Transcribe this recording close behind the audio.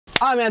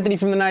I'm Anthony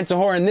from the Nights of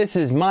Horror, and this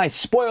is my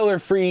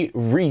spoiler-free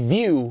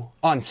review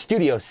on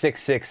Studio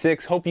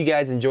 666. Hope you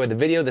guys enjoyed the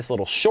video, this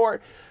little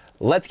short.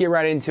 Let's get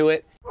right into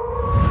it.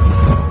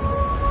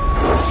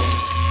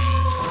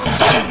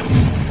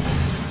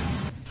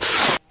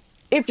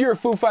 If you're a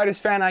Foo Fighters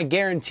fan, I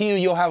guarantee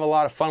you'll have a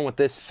lot of fun with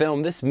this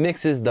film. This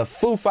mixes the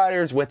Foo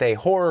Fighters with a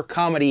horror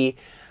comedy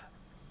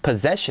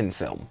possession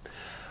film.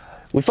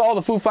 We follow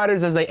the Foo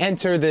Fighters as they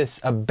enter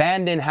this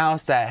abandoned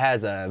house that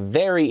has a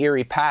very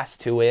eerie past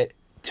to it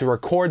to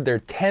record their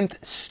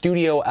 10th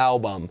studio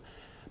album.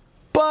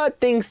 But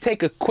things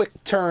take a quick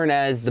turn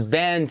as the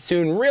band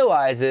soon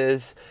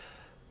realizes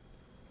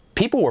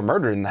people were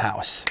murdered in the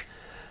house.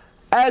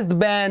 As the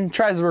band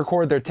tries to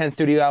record their 10th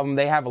studio album,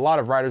 they have a lot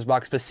of writer's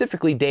block,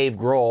 specifically Dave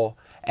Grohl,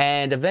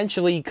 and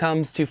eventually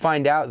comes to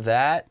find out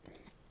that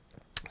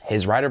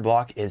his writer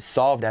block is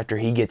solved after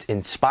he gets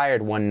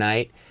inspired one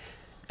night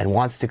and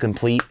wants to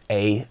complete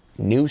a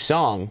new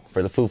song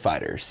for the Foo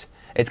Fighters.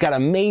 It's got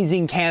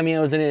amazing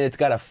cameos in it. It's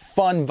got a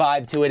fun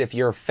vibe to it. If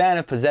you're a fan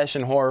of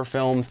possession horror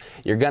films,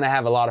 you're gonna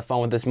have a lot of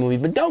fun with this movie,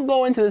 but don't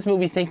go into this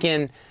movie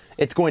thinking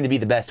it's going to be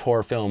the best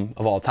horror film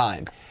of all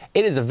time.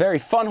 It is a very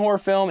fun horror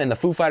film, and the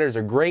Foo Fighters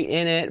are great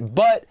in it,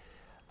 but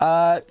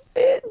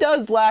it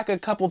does lack a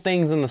couple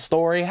things in the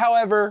story.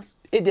 However,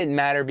 it didn't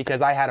matter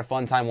because I had a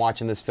fun time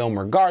watching this film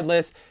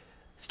regardless.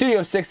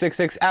 Studio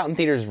 666 out in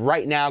theaters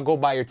right now. Go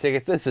buy your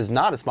tickets. This is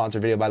not a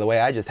sponsored video, by the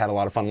way. I just had a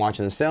lot of fun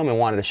watching this film and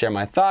wanted to share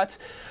my thoughts.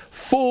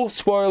 Full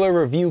spoiler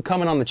review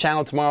coming on the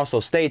channel tomorrow, so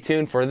stay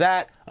tuned for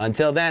that.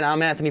 Until then,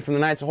 I'm Anthony from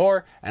the Nights of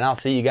Horror, and I'll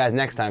see you guys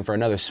next time for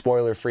another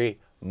spoiler-free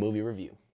movie review.